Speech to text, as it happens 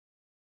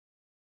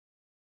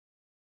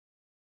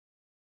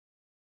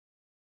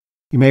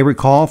You may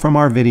recall from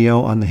our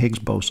video on the Higgs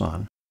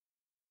boson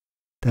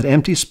that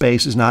empty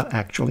space is not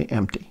actually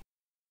empty.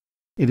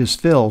 It is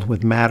filled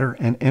with matter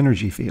and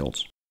energy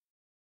fields.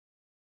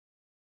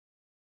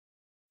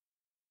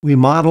 We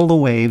model the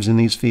waves in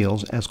these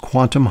fields as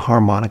quantum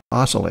harmonic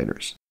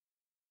oscillators.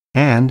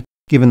 And,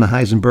 given the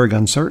Heisenberg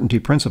uncertainty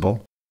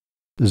principle,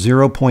 the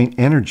zero-point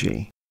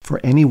energy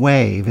for any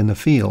wave in the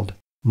field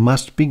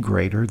must be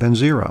greater than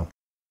zero.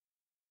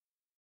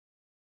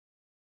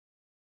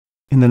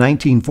 In the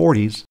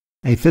 1940s,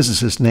 a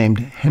physicist named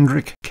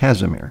Hendrik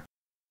Casimir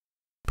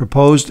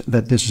proposed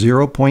that this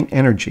zero-point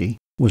energy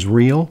was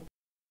real,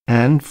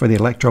 and for the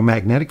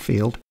electromagnetic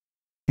field,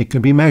 it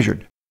could be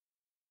measured.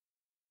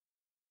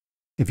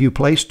 If you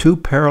place two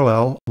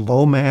parallel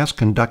low-mass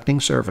conducting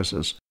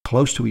surfaces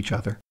close to each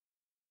other,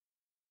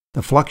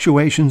 the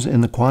fluctuations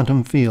in the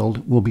quantum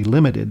field will be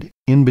limited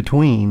in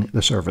between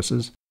the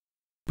surfaces,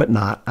 but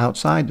not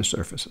outside the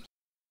surfaces.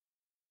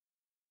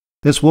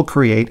 This will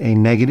create a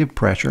negative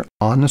pressure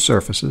on the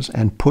surfaces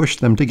and push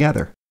them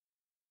together.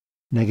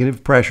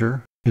 Negative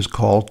pressure is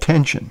called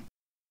tension.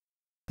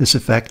 This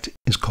effect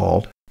is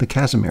called the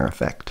Casimir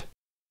effect.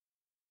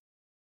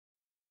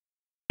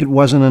 It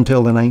wasn't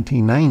until the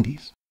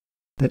 1990s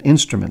that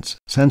instruments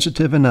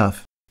sensitive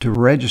enough to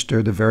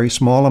register the very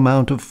small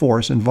amount of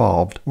force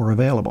involved were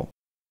available.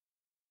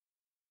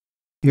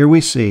 Here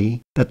we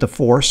see that the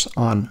force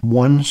on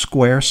 1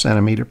 square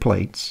centimeter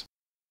plates,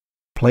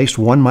 placed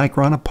 1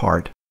 micron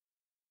apart,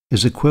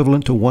 is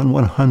equivalent to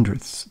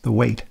 1/100th the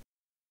weight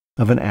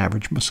of an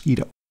average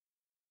mosquito.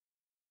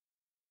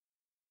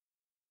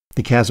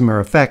 The Casimir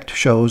effect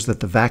shows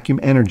that the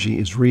vacuum energy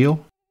is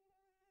real,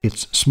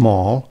 it's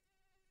small,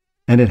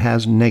 and it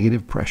has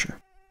negative pressure.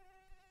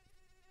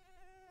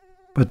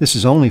 But this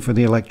is only for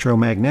the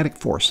electromagnetic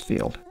force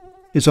field.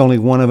 It's only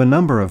one of a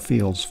number of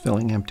fields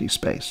filling empty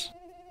space.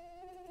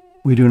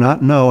 We do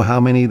not know how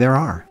many there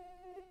are,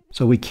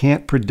 so we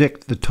can't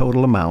predict the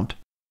total amount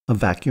of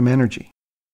vacuum energy.